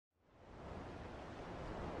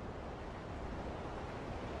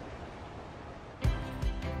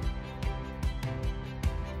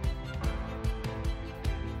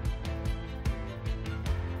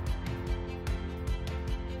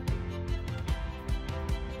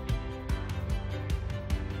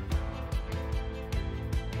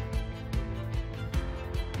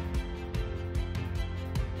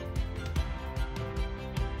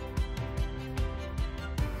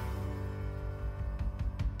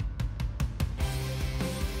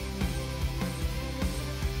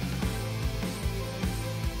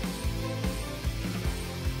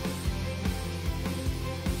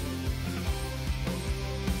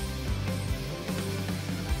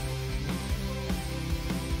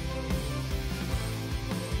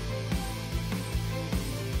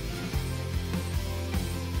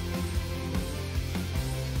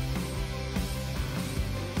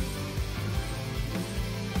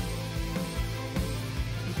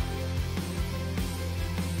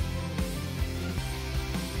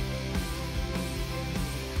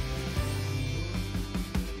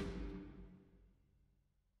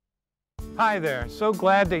Hi there, so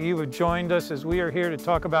glad that you have joined us as we are here to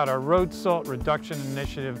talk about our road salt reduction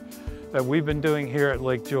initiative that we've been doing here at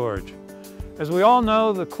Lake George. As we all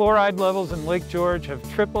know, the chloride levels in Lake George have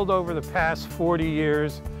tripled over the past 40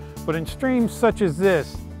 years, but in streams such as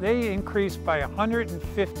this, they increase by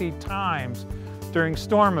 150 times during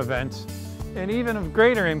storm events, and even of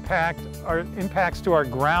greater impact are impacts to our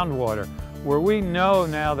groundwater, where we know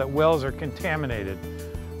now that wells are contaminated.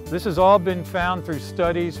 This has all been found through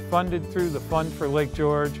studies funded through the Fund for Lake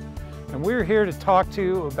George, and we're here to talk to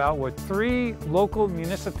you about what 3 local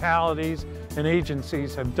municipalities and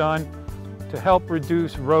agencies have done to help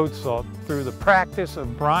reduce road salt through the practice of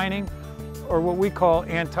brining, or what we call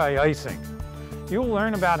anti-icing. You'll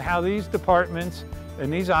learn about how these departments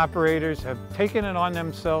and these operators have taken it on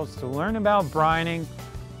themselves to learn about brining,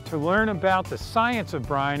 to learn about the science of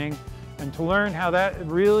brining, and to learn how that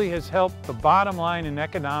really has helped the bottom line in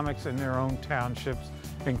economics in their own townships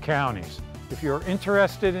and counties. If you're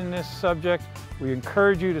interested in this subject, we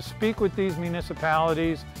encourage you to speak with these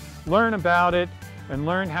municipalities, learn about it, and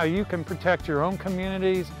learn how you can protect your own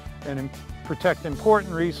communities and protect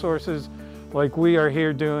important resources like we are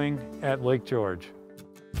here doing at Lake George.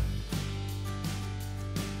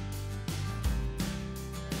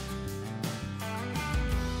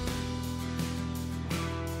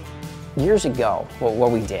 Years ago,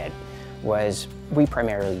 what we did was we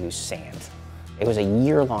primarily used sand. It was a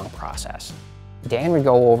year-long process. Dan would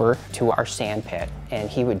go over to our sand pit and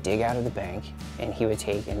he would dig out of the bank and he would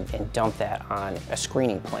take and dump that on a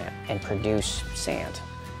screening plant and produce sand.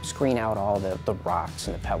 Screen out all the rocks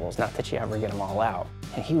and the pebbles, not that you ever get them all out.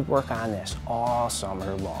 And he would work on this all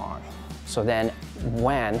summer long. So then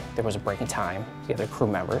when there was a break in time, the other crew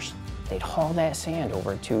members, they'd haul that sand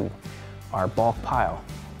over to our bulk pile.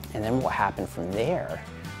 And then what happened from there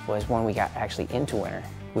was when we got actually into winter,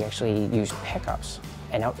 we actually used pickups.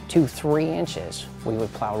 And out to 3 inches, we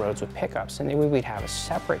would plow roads with pickups. And then we would have a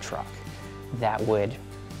separate truck that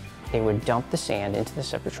they would dump the sand into the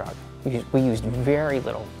separate truck. We used very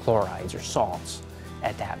little chlorides or salts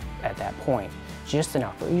at that point, just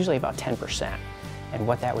enough, but usually about 10%. And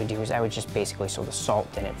what that would do is that would just basically, so the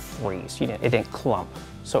salt didn't freeze, it didn't clump,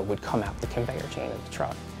 so it would come out the conveyor chain of the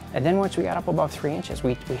truck. And then once we got up above 3 inches,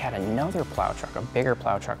 we had another plow truck, a bigger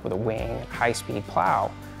plow truck with a wing, high-speed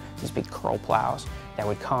plow, these big curl plows that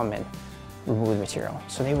would come and remove the material.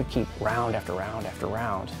 So they would keep round after round after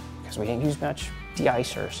round, because we didn't use much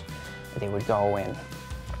de-icers. They would go in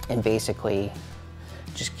and basically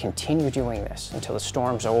just continue doing this until the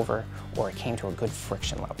storm's over or it came to a good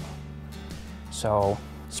friction level. So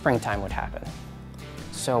springtime would happen.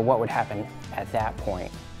 So what would happen at that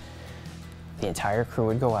point? The entire crew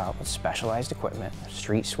would go out with specialized equipment,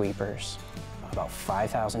 street sweepers, about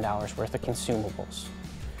 $5,000 worth of consumables,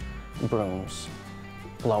 brooms,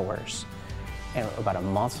 blowers, and about a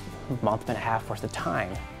month and a half worth of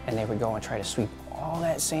time, and they would go and try to sweep all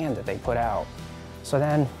that sand that they put out. So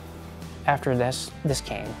then, after this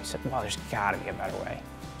came, we said, well, there's gotta be a better way.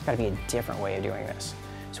 There's gotta be a different way of doing this.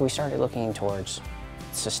 So we started looking towards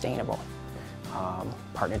sustainable,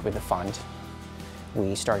 partnered with the fund.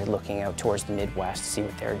 We started looking out towards the Midwest to see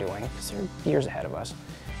what they're doing, because they're years ahead of us.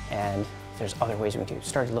 And there's other ways we can do.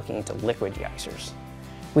 Started looking into liquid de-icers.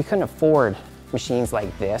 We couldn't afford machines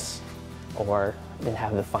like this, or didn't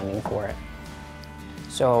have the funding for it.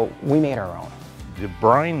 So we made our own. The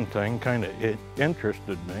brine thing it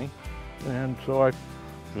interested me, and so I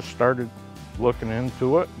just started looking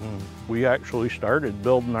into it, and we actually started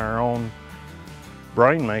building our own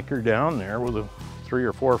brine maker down there with 3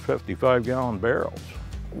 or 4 55-gallon barrels.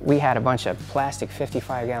 We had a bunch of plastic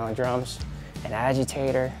 55-gallon drums, an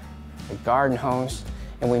agitator, a garden hose,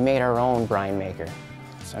 and we made our own brine maker.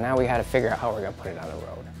 So now we had to figure out how we're gonna put it on the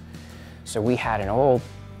road. So we had an old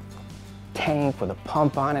tank with a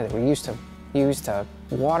pump on it that we used to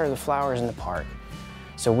water the flowers in the park.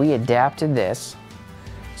 So we adapted this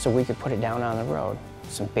so we could put it down on the road.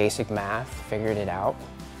 Some basic math, figured it out,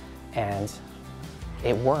 and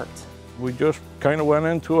it worked. We just kind of went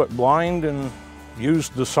into it blind and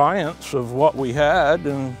used the science of what we had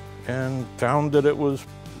and found that it was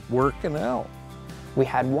working out. We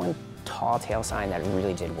had one tall tale sign that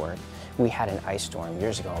really did work. We had an ice storm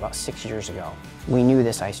years ago, about 6 years ago. We knew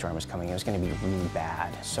this ice storm was coming. It was going to be really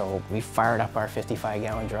bad. So we fired up our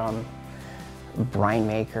 55-gallon drum, brine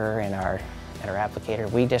maker, and our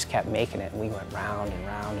applicator. We just kept making it, and we went round and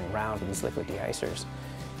round and round with these liquid de-icers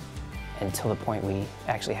until the point we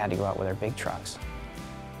actually had to go out with our big trucks.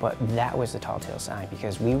 But that was the tall tale sign,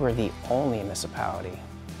 because we were the only municipality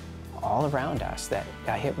all around us that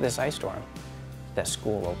got hit with this ice storm. That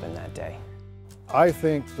school opened that day. I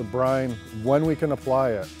think the brine, when we can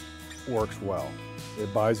apply it, works well.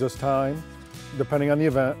 It buys us time, depending on the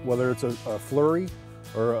event, whether it's a flurry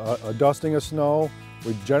or a dusting of snow.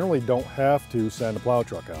 We generally don't have to send a plow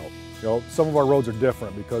truck out. You know, some of our roads are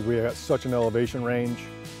different because we have such an elevation range.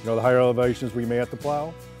 You know, the higher elevations we may have to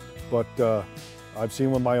plow, but I've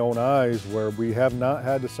seen with my own eyes where we have not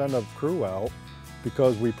had to send a crew out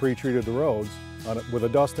because we pre-treated the roads with a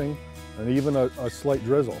dusting and even a slight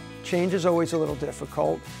drizzle. Change is always a little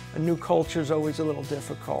difficult. A new culture is always a little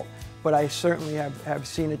difficult. But I certainly have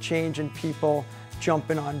seen a change in people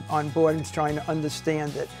jumping on board and trying to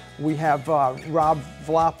understand it. We have Rob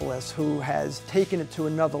Vlaopoulos, who has taken it to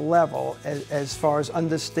another level as far as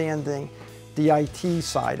understanding the IT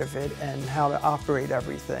side of it and how to operate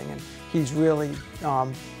everything. And he's really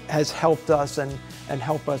has helped us and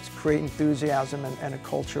helped us create enthusiasm and a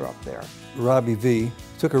culture up there. Robbie V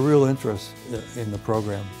took a real interest in the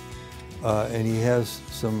program, and he has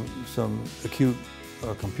some acute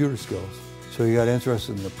computer skills. So he got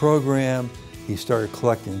interested in the program. He started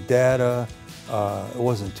collecting data. It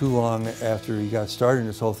wasn't too long after he got started in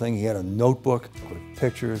this whole thing, he had a notebook with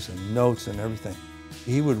pictures and notes and everything.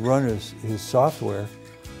 He would run his software,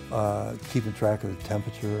 keeping track of the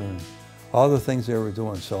temperature and all the things they were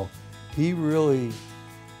doing. So he really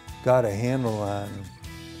got a handle on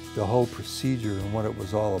the whole procedure and what it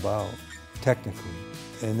was all about, technically.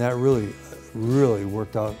 And that really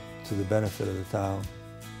worked out to the benefit of the town.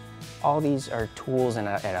 All these are tools in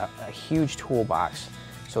a huge toolbox,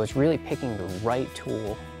 so it's really picking the right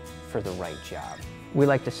tool for the right job. We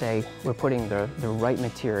like to say we're putting the right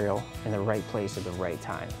material in the right place at the right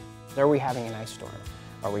time. Are we having an ice storm?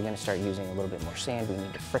 Are we going to start using a little bit more sand? We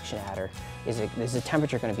need a friction adder. Is the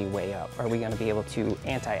temperature going to be way up? Are we going to be able to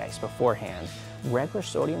anti-ice beforehand? Regular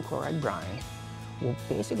sodium chloride brine will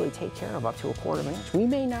basically take care of up to 1/4 of an inch. We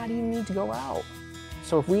may not even need to go out.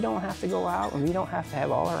 So if we don't have to go out and we don't have to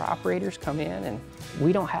have all our operators come in and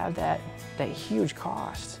we don't have that huge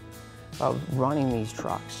cost of running these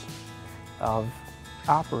trucks, of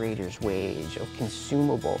operators' wage, of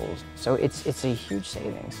consumables. So it's a huge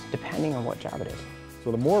savings depending on what job it is. So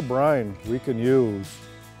the more brine we can use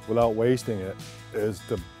without wasting it is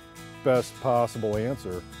the best possible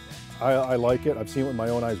answer. I like it. I've seen it with my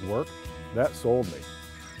own eyes work. That sold me.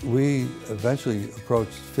 We eventually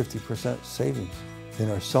approached 50% savings in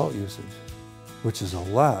our salt usage, which is a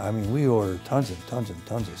lot. I mean, we order tons and tons and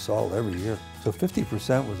tons of salt every year. So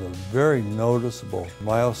 50% was a very noticeable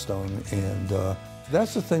milestone, and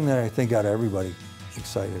that's the thing that I think got everybody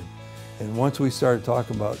excited. And once we started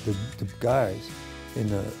talking about the guys in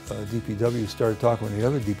the DPW started talking with the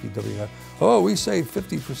other DPW guys, oh, we saved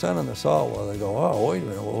 50% on the salt. Well, they go, oh, wait a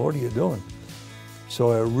minute, well, what are you doing?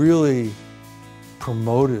 So it really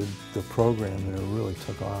promoted the program and it really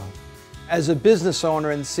took off. As a business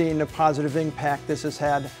owner and seeing the positive impact this has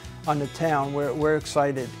had on the town, we're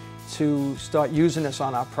excited to start using this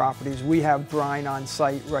on our properties. We have brine on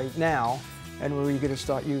site right now, and we're eager to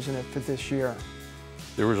start using it for this year.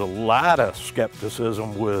 There was a lot of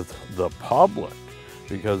skepticism with the public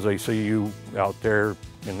because they see you out there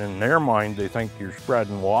and in their mind they think you're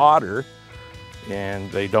spreading water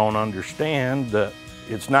and they don't understand that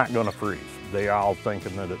it's not going to freeze. They all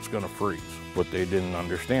thinking that it's going to freeze. What they didn't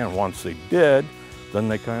understand, once they did, then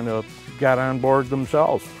they kind of got on board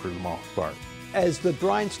themselves for the most part. As the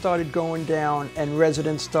brine started going down and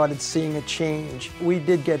residents started seeing a change, we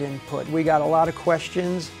did get input. We got a lot of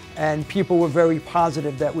questions and people were very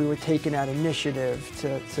positive that we were taking that initiative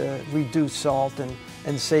to reduce salt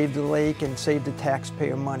and save the lake and save the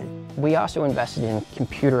taxpayer money. We also invested in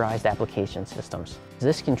computerized application systems.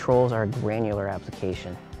 This controls our granular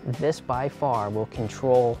application. This by far will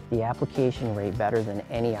control the application rate better than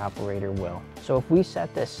any operator will. So if we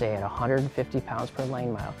set this, say, at 150 pounds per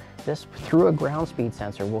lane mile, this, through a ground speed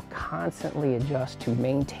sensor, will constantly adjust to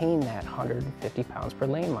maintain that 150 pounds per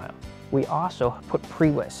lane mile. We also put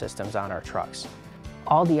pre-wet systems on our trucks.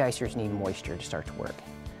 All de-icers need moisture to start to work.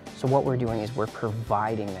 So what we're doing is we're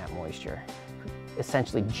providing that moisture,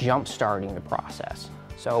 essentially jump-starting the process.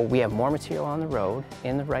 So we have more material on the road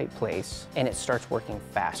in the right place and it starts working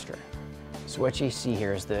faster. So what you see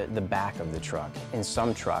here is the back of the truck. In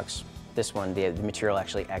some trucks, this one, the material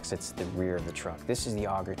actually exits the rear of the truck. This is the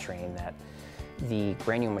auger train that the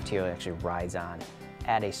granule material actually rides on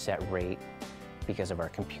at a set rate because of our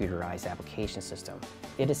computerized application system.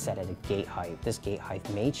 It is set at a gate height. This gate height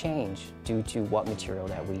may change due to what material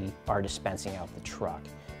that we are dispensing out the truck.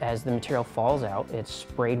 As the material falls out, it's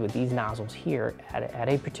sprayed with these nozzles here at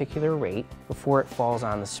a particular rate before it falls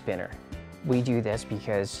on the spinner. We do this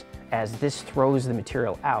because as this throws the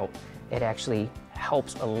material out, it actually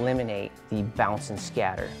helps eliminate the bounce and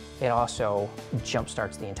scatter. It also jump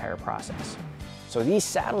starts the entire process. So these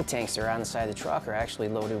saddle tanks that are on the side of the truck are actually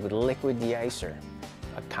loaded with liquid de-icer,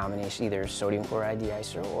 a combination either sodium chloride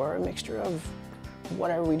de-icer or a mixture of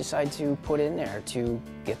whatever we decide to put in there to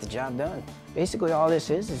get the job done. Basically all this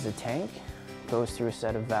is a tank, goes through a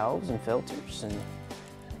set of valves and filters and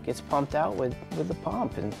gets pumped out with the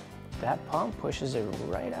pump, and that pump pushes it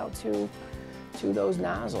right out to those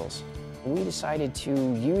nozzles. We decided to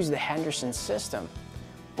use the Henderson system,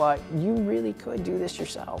 but you really could do this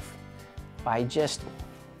yourself by just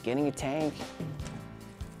getting a tank,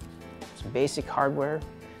 some basic hardware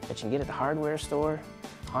that you can get at the hardware store,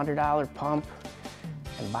 $100 pump,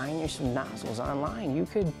 and buying you some nozzles online. You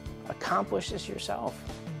could accomplish this yourself.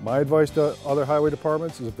 My advice to other highway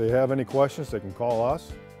departments is if they have any questions, they can call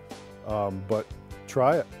us, but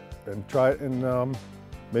try it, and try it in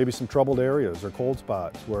maybe some troubled areas or cold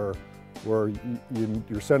spots where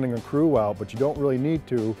you're sending a crew out, but you don't really need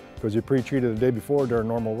to because you pre-treated the day before during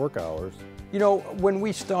normal work hours. You know, when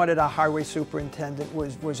we started, our highway superintendent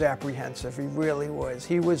was apprehensive. He really was.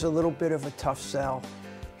 He was a little bit of a tough sell.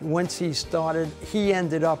 Once he started, he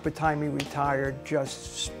ended up, by the time he retired,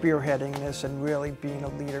 just spearheading this and really being a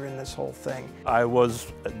leader in this whole thing. I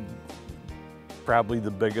was probably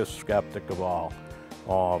the biggest skeptic of all.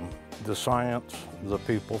 The science, the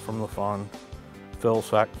people from the fund, Phil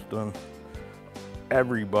Sexton,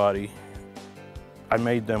 everybody, I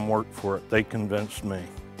made them work for it. They convinced me.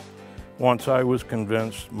 Once I was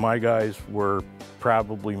convinced, my guys were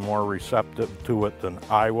probably more receptive to it than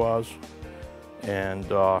I was. And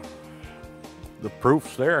the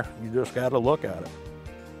proof's there. You just got to look at it.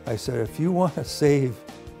 I said, if you want to save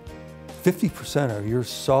 50% of your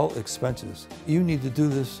salt expenses, you need to do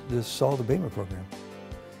this salt abatement program.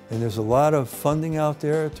 And there's a lot of funding out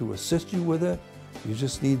there to assist you with it. You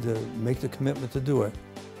just need to make the commitment to do it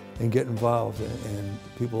and get involved, and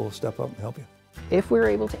people will step up and help you. If we're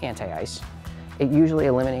able to anti-ice, it usually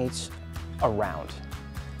eliminates a round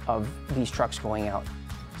of these trucks going out.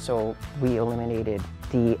 So we eliminated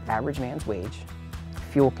the average man's wage,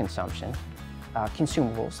 fuel consumption,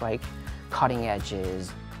 consumables like cutting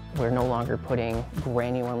edges. We're no longer putting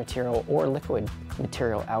granular material or liquid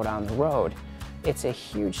material out on the road. It's a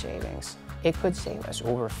huge savings. It could save us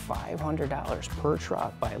over $500 per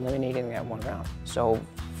truck by eliminating that one round. So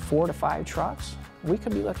 4 to 5 trucks, we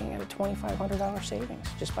could be looking at a $2,500 savings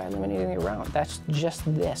just by eliminating a round. That's just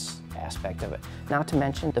this aspect of it. Not to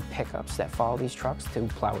mention the pickups that follow these trucks to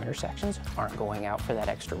plow intersections aren't going out for that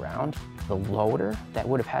extra round. The loader that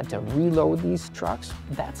would have had to reload these trucks,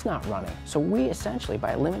 that's not running. So we essentially,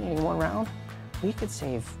 by eliminating one round, we could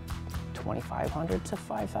save $2,500 to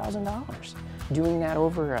 $5,000. Doing that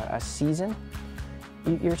over a season,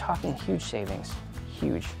 you're talking huge savings,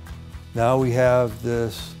 huge. Now we have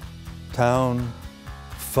this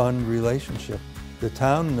town-fund relationship. The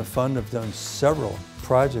town and the fund have done several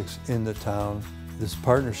projects in the town. This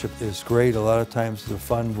partnership is great. A lot of times the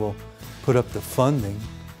fund will put up the funding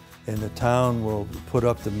and the town will put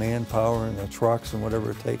up the manpower and the trucks and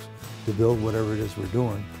whatever it takes to build whatever it is we're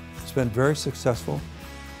doing. It's been very successful.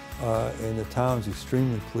 And the town's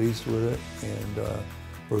extremely pleased with it, and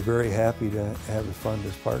we're very happy to have the fund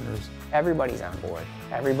as partners. Everybody's on board.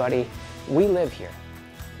 Everybody, we live here.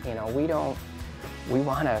 You know, we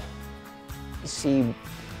want to see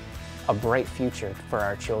a bright future for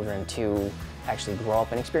our children to actually grow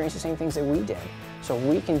up and experience the same things that we did. So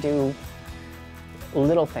we can do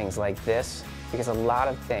little things like this, because a lot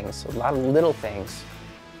of little things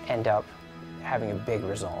end up having a big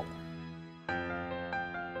result.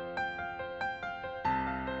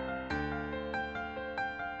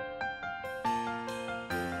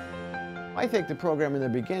 I think the program in the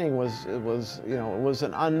beginning was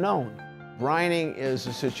an unknown. Brining is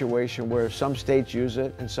a situation where some states use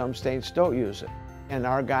it and some states don't use it. And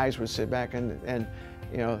our guys would sit back and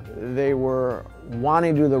they were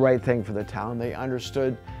wanting to do the right thing for the town. They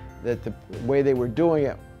understood that the way they were doing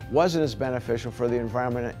it wasn't as beneficial for the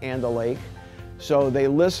environment and the lake. So they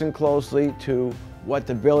listened closely to what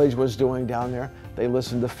the village was doing down there. They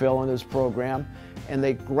listened to Phil and his program, and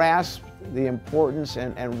they grasped the importance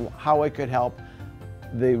and how it could help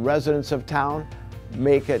the residents of town,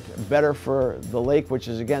 make it better for the lake, which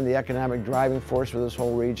is again the economic driving force for this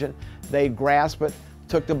whole region. They grasped it,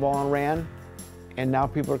 took the ball and ran, and now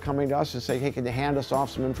people are coming to us and say, hey, can you hand us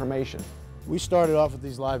off some information? We started off with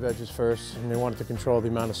these live edges first, and they wanted to control the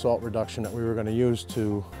amount of salt reduction that we were going to use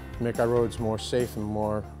to make our roads more safe and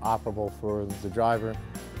more operable for the driver,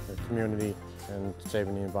 the community, and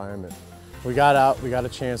saving the environment. We got out, we got a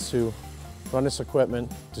chance to run this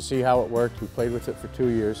equipment to see how it worked. We played with it for 2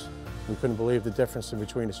 years. We couldn't believe the difference in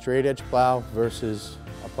between a straight edge plow versus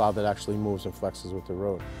a plow that actually moves and flexes with the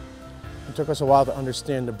road. It took us a while to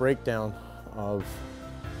understand the breakdown of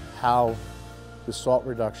how the salt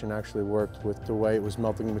reduction actually worked with the way it was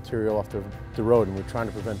melting the material off the road, and we're trying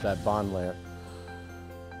to prevent that bond layer.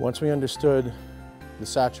 Once we understood the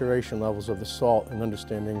saturation levels of the salt and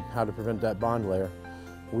understanding how to prevent that bond layer,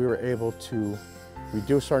 we were able to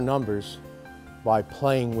reduce our numbers by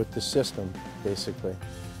playing with the system, basically.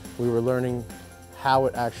 We were learning how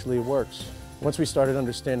it actually works. Once we started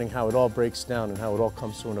understanding how it all breaks down and how it all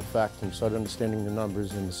comes to an effect, and started understanding the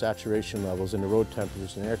numbers and the saturation levels and the road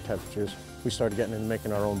temperatures and air temperatures, we started getting into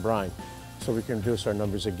making our own brine so we can reduce our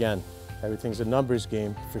numbers again. Everything's a numbers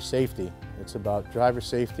game for safety. It's about driver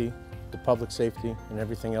safety, the public safety, and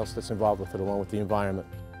everything else that's involved with it, along with the environment.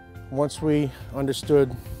 Once we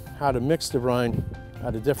understood how to mix the brine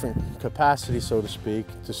at a different capacity, so to speak,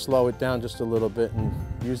 to slow it down just a little bit and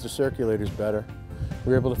use the circulators better,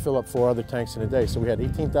 we were able to fill up 4 other tanks in a day. So we had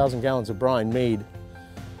 18,000 gallons of brine made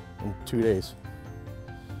in 2 days.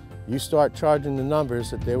 You start charging the numbers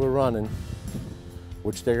that they were running,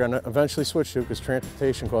 which they're gonna eventually switch to because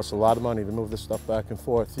transportation costs a lot of money to move this stuff back and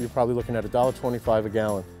forth. You're probably looking at $1.25 a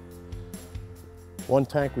gallon. One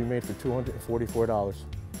tank we made for $244.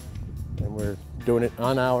 And we're doing it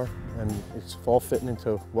on hour, and it's all fitting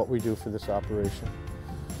into what we do for this operation.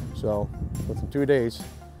 So within 2 days,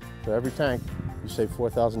 for every tank, you save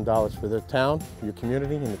 $4,000 for the town, your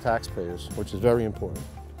community, and the taxpayers, which is very important.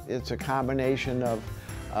 It's a combination of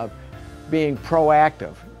being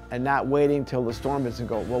proactive and not waiting till the storm hits and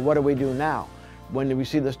go, well, what do we do now? When we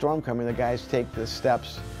see the storm coming, the guys take the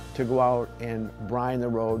steps to go out and brine the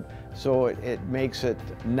road, so it makes it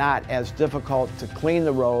not as difficult to clean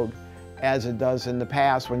the road as it does in the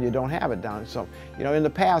past when you don't have it down. So, you know, in the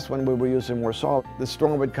past when we were using more salt, the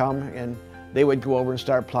storm would come and they would go over and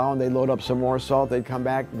start plowing, they'd load up some more salt, they'd come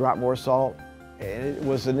back, drop more salt. And it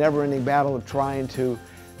was a never-ending battle of trying to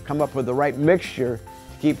come up with the right mixture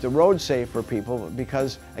to keep the road safe for people,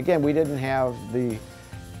 because, again, we didn't have the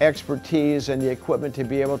expertise and the equipment to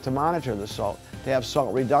be able to monitor the salt, to have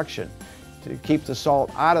salt reduction, to keep the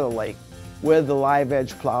salt out of the lake. With the live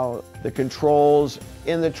edge plow, the controls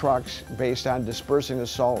in the trucks based on dispersing the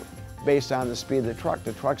salt, based on the speed of the truck.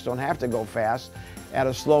 The trucks don't have to go fast. At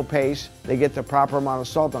a slow pace, they get the proper amount of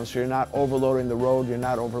salt on, so you're not overloading the road, you're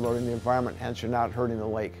not overloading the environment, hence you're not hurting the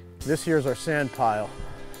lake. This here's our sand pile.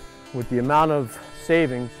 With the amount of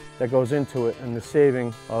savings that goes into it and the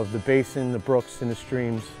saving of the basin, the brooks, and the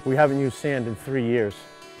streams, we haven't used sand in 3 years.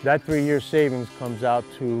 That 3-year savings comes out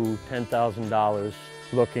to $10,000,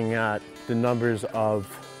 looking at the numbers of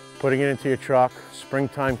putting it into your truck,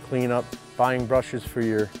 springtime cleanup, buying brushes for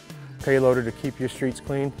your payloader to keep your streets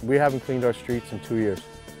clean. We haven't cleaned our streets in 2 years.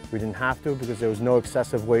 We didn't have to because there was no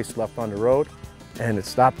excessive waste left on the road, and it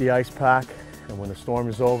stopped the ice pack, and when the storm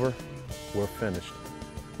is over, we're finished.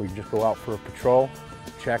 We just go out for a patrol,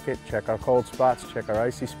 check it, check our cold spots, check our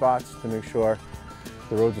icy spots to make sure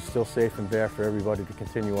the roads are still safe and bare for everybody to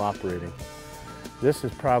continue operating. This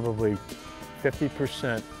is probably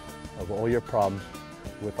 50% of all your problems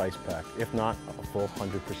with ice pack, if not a full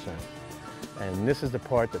 100%. And this is the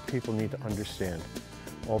part that people need to understand.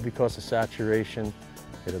 All because of saturation,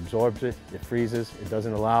 it absorbs it, it freezes, it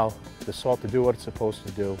doesn't allow the salt to do what it's supposed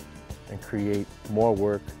to do and create more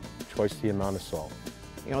work, twice the amount of salt.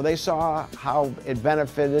 You know, they saw how it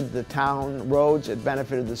benefited the town roads, it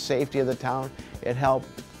benefited the safety of the town, it helped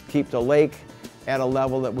keep the lake at a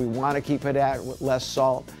level that we want to keep it at with less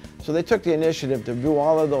salt. So they took the initiative to do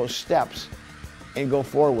all of those steps and go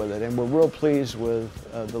forward with it. And we're real pleased with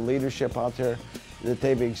the leadership out there that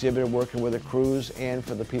they've exhibited working with the crews, and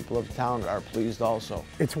for the people of town are pleased also.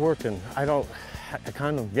 It's working. I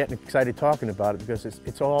kind of getting excited talking about it because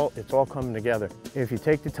it's all coming together. If you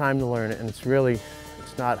take the time to learn it, and it's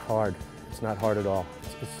not hard. It's not hard at all.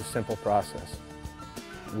 It's a simple process.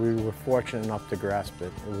 We were fortunate enough to grasp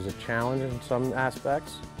it. It was a challenge in some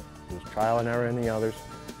aspects. It was trial and error in the others.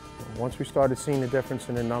 Once we started seeing the difference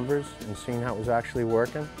in the numbers and seeing how it was actually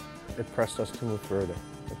working, it pressed us to move further.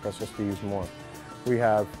 It pressed us to use more. We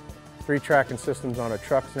have 3 tracking systems on our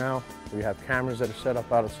trucks now. We have cameras that are set up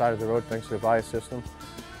outside of the road thanks to the VIA system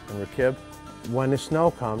and Rakib. When the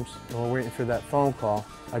snow comes and we're waiting for that phone call,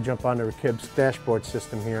 I jump on the Rakib's dashboard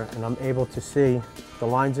system here and I'm able to see the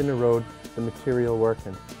lines in the road, the material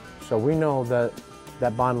working. So we know that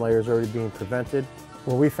that bond layer is already being prevented.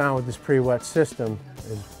 What we found with this pre-wet system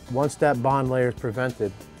is once that bond layer is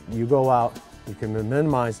prevented, you go out, you can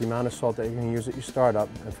minimize the amount of salt that you're going to use at your startup,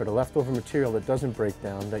 and for the leftover material that doesn't break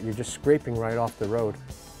down, that you're just scraping right off the road,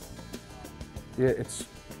 it's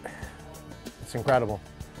incredible.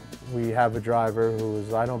 We have a driver who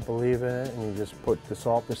was, I don't believe in it, and he just put the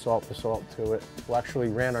salt to it. We actually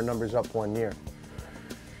ran our numbers up one year.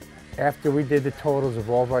 After we did the totals of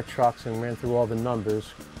all of our trucks and ran through all the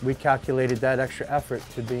numbers, we calculated that extra effort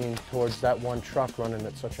to being towards that one truck running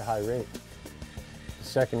at such a high rate. The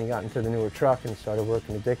second he got into the newer truck and started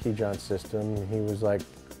working the Dickie John system, he was like,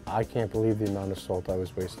 I can't believe the amount of salt I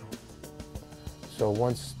was wasting. So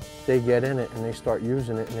once they get in it and they start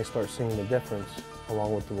using it and they start seeing the difference,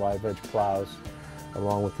 along with the live edge plows,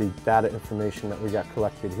 along with the data information that we got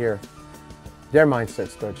collected here, their mindset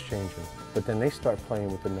starts changing. But then they start playing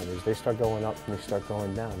with the numbers. They start going up and they start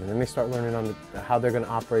going down. And then they start learning on how they're going to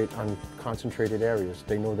operate on concentrated areas.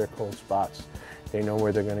 They know their cold spots. They know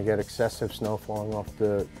where they're going to get excessive snow falling off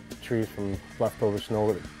the trees from leftover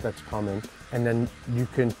snow that's coming. And then you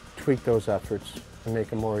can tweak those efforts and make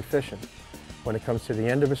them more efficient. When it comes to the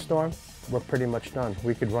end of a storm, we're pretty much done.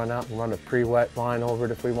 We could run out and run a pre-wet line over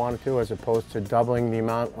it if we wanted to, as opposed to doubling the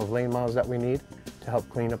amount of lane miles that we need to help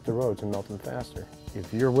clean up the roads and melt them faster.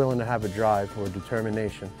 If you're willing to have a drive or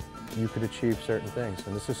determination, you could achieve certain things.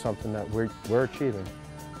 And this is something that we're achieving.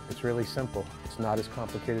 It's really simple. It's not as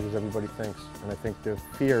complicated as everybody thinks. And I think the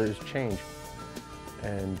fear is change.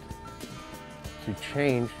 And to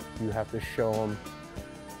change, you have to show them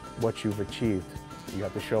what you've achieved. You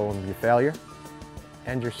have to show them your failure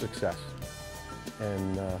and your success.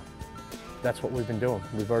 And that's what we've been doing.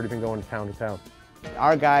 We've already been going town to town.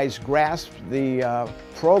 Our guys grasped the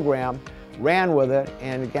program, ran with it,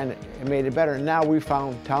 and again, it made it better. Now we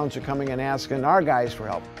found towns are coming and asking our guys for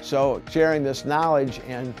help. So sharing this knowledge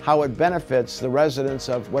and how it benefits the residents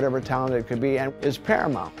of whatever town it could be and is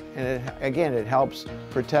paramount. And it helps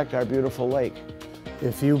protect our beautiful lake.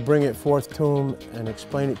 If you bring it forth to them and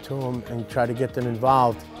explain it to them and try to get them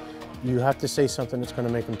involved, you have to say something that's going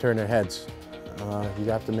to make them turn their heads. You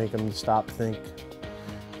have to make them stop, think,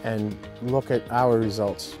 and look at our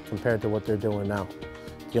results compared to what they're doing now.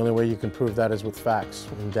 The only way you can prove that is with facts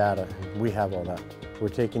and data, and we have all that. We're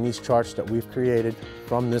taking these charts that we've created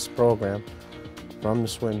from this program, from the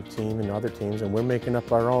swim team and other teams, and we're making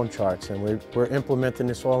up our own charts, and we're implementing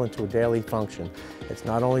this all into a daily function. It's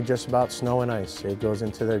not only just about snow and ice, it goes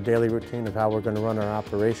into their daily routine of how we're going to run our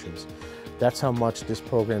operations. That's how much this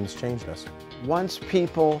program has changed us. Once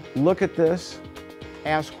people look at this,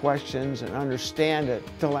 ask questions and understand it,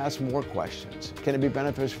 they'll ask more questions. Can it be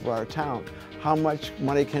beneficial for our town? How much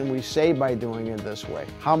money can we save by doing it this way?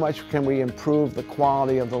 How much can we improve the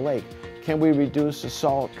quality of the lake? Can we reduce the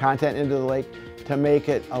salt content into the lake to make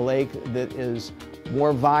it a lake that is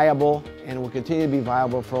more viable and will continue to be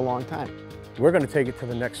viable for a long time? We're going to take it to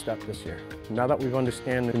the next step this year. Now that we've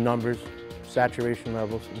understand the numbers, saturation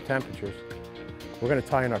levels, and temperatures, we're going to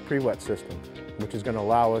tie in our pre-wet system, which is going to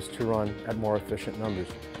allow us to run at more efficient numbers.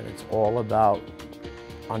 And it's all about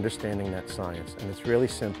understanding that science. And it's really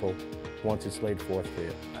simple once it's laid forth to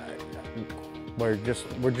you.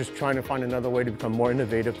 We're just trying to find another way to become more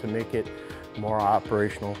innovative to make it more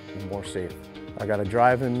operational and more safe. I got a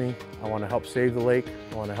drive in me. I want to help save the lake.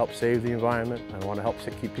 I want to help save the environment. I want to help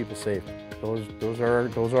keep people safe. Those are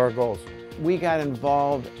our goals. We got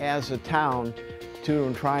involved as a town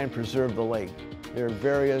to try and preserve the lake. There are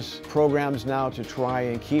various programs now to try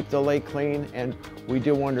and keep the lake clean, and we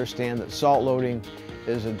do understand that salt loading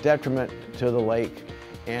is a detriment to the lake.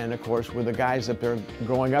 And of course, with the guys up there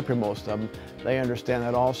growing up here, most of them, they understand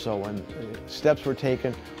that also. And steps were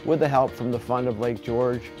taken with the help from the Fund of Lake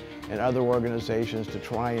George and other organizations to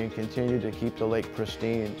try and continue to keep the lake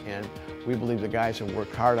pristine. And we believe the guys have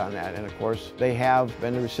worked hard on that. And of course, they have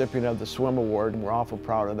been the recipient of the Swim Award, and we're awful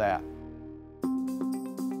proud of that.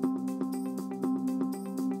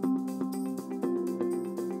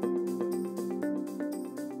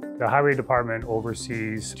 The Highway Department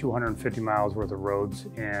oversees 250 miles worth of roads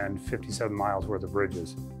and 57 miles worth of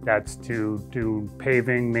bridges. That's to do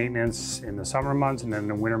paving maintenance in the summer months, and then in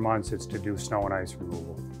the winter months it's to do snow and ice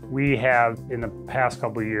removal. We have, in the past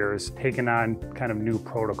couple of years, taken on kind of new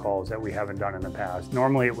protocols that we haven't done in the past.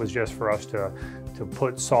 Normally it was just for us to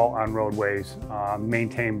put salt on roadways,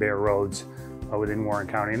 maintain bare roads within Warren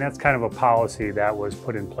County, and that's kind of a policy that was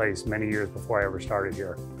put in place many years before I ever started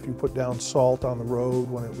here. If you put down salt on the road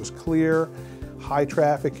when it was clear, high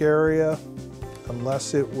traffic area,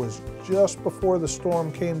 unless it was just before the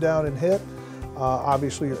storm came down and hit,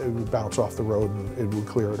 obviously it would bounce off the road and it would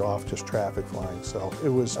clear it off, just traffic flying. So it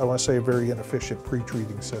was, I want to say, a very inefficient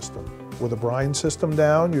pre-treating system. With a brine system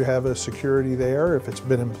down, you have a security there, if it's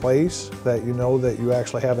been in place, that you know that you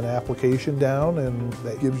actually have an application down, and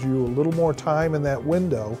that gives you a little more time in that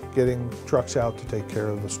window getting trucks out to take care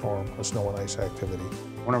of the storm, the snow and ice activity.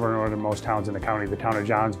 One of our northernmost towns in the county, the town of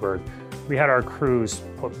Johnsburg, We had our crews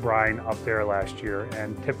put brine up there last year,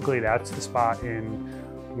 and typically that's the spot in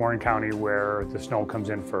Warren County where the snow comes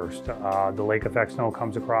in first. The lake effect snow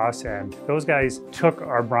comes across, and those guys took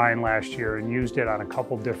our brine last year and used it on a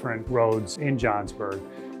couple different roads in Johnsburg.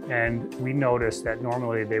 And we noticed that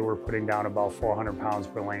normally they were putting down about 400 pounds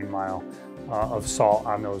per lane mile of salt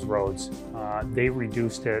on those roads. They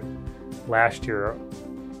reduced it last year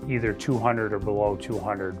either 200 or below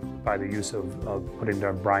 200 by the use of putting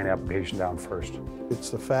the brine application down first. It's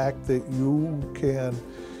the fact that you can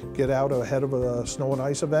get out ahead of a snow and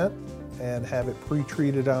ice event and have it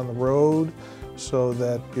pre-treated on the road, so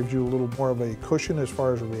that gives you a little more of a cushion as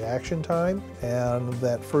far as a reaction time, and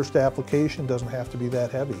that first application doesn't have to be that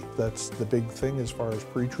heavy. That's the big thing as far as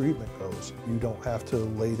pre-treatment goes. You don't have to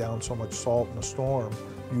lay down so much salt in a storm.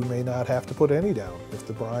 You may not have to put any down. If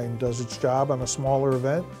the brine does its job on a smaller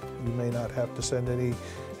event, you may not have to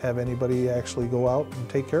have anybody actually go out and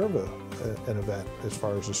take care of an event as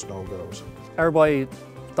far as the snow goes. Everybody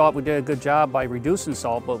thought we did a good job by reducing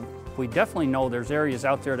salt, but we definitely know there's areas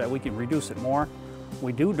out there that we can reduce it more.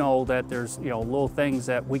 We do know that there's little things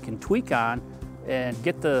that we can tweak on and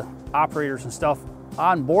get the operators and stuff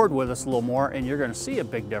on board with us a little more, and you're going to see a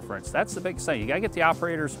big difference. That's the big thing. You got to get the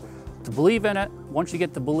operators to believe in it. Once you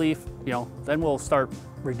get the belief, then we'll start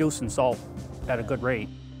reducing salt at a good rate.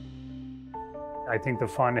 I think the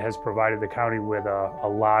fund has provided the county with a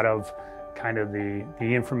lot of kind of the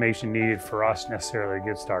information needed for us necessarily to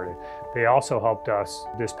get started. They also helped us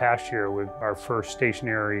this past year with our first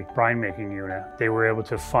stationary brine making unit. They were able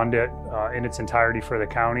to fund it in its entirety for the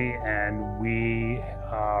county, and we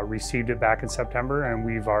received it back in September, and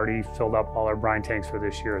we've already filled up all our brine tanks for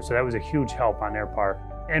this year. So that was a huge help on their part.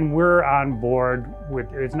 And we're on board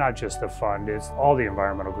with, it's not just the fund, it's all the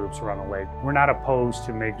environmental groups around the lake. We're not opposed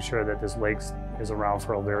to making sure that this lake is around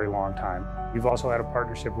for a very long time. We've also had a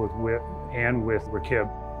partnership with WIT and with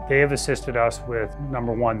RCIB. They have assisted us with,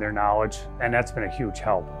 number one, their knowledge, and that's been a huge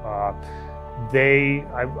help.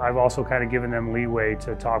 I've also kind of given them leeway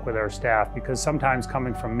to talk with our staff, because sometimes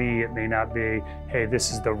coming from me, it may not be, hey,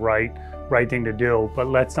 this is the right thing to do, but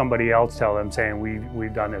let somebody else tell them, saying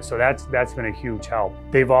we've done this. So that's been a huge help.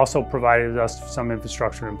 They've also provided us some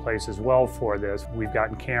infrastructure in place as well for this. We've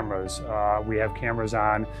gotten cameras. We have cameras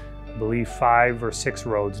on, I believe, 5 or 6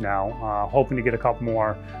 roads now, hoping to get a couple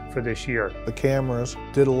more for this year. The cameras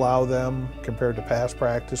did allow them, compared to past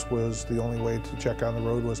practice, was the only way to check on the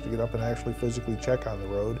road was to get up and actually physically check on the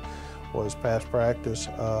road, was past practice.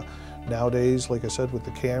 Nowadays, like I said, with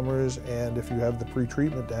the cameras, and if you have the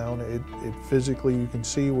pre-treatment down, it physically, you can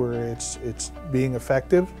see where it's being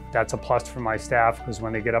effective. That's a plus for my staff, because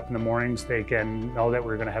when they get up in the mornings, they can know that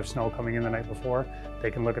we're going to have snow coming in the night before. They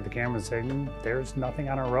can look at the camera and say, there's nothing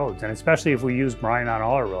on our roads. And especially if we use brine on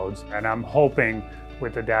all our roads. And I'm hoping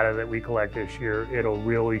with the data that we collect this year, it'll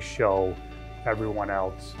really show everyone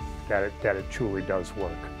else that it truly does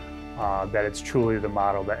work, that it's truly the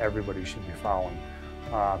model that everybody should be following.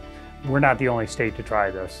 We're not the only state to try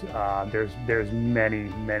this. There's many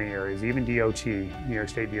areas. Even DOT, New York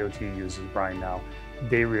State DOT, uses brine now.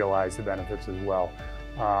 They realize the benefits as well.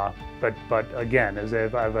 But again, as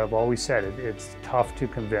I've always said, it's tough to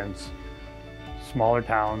convince smaller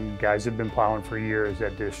town guys who've been plowing for years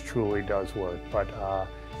that this truly does work. But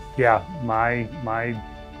yeah, my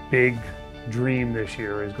big dream this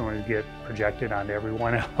year is going to get projected onto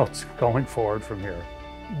everyone else going forward from here.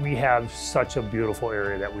 We have such a beautiful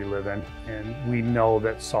area that we live in, and we know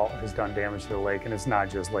that salt has done damage to the lake, and it's not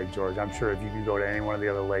just Lake George. I'm sure if you can go to any one of the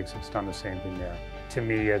other lakes, it's done the same thing there. To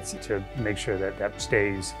me, it's to make sure that that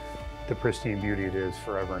stays the pristine beauty it is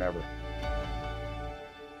forever and ever.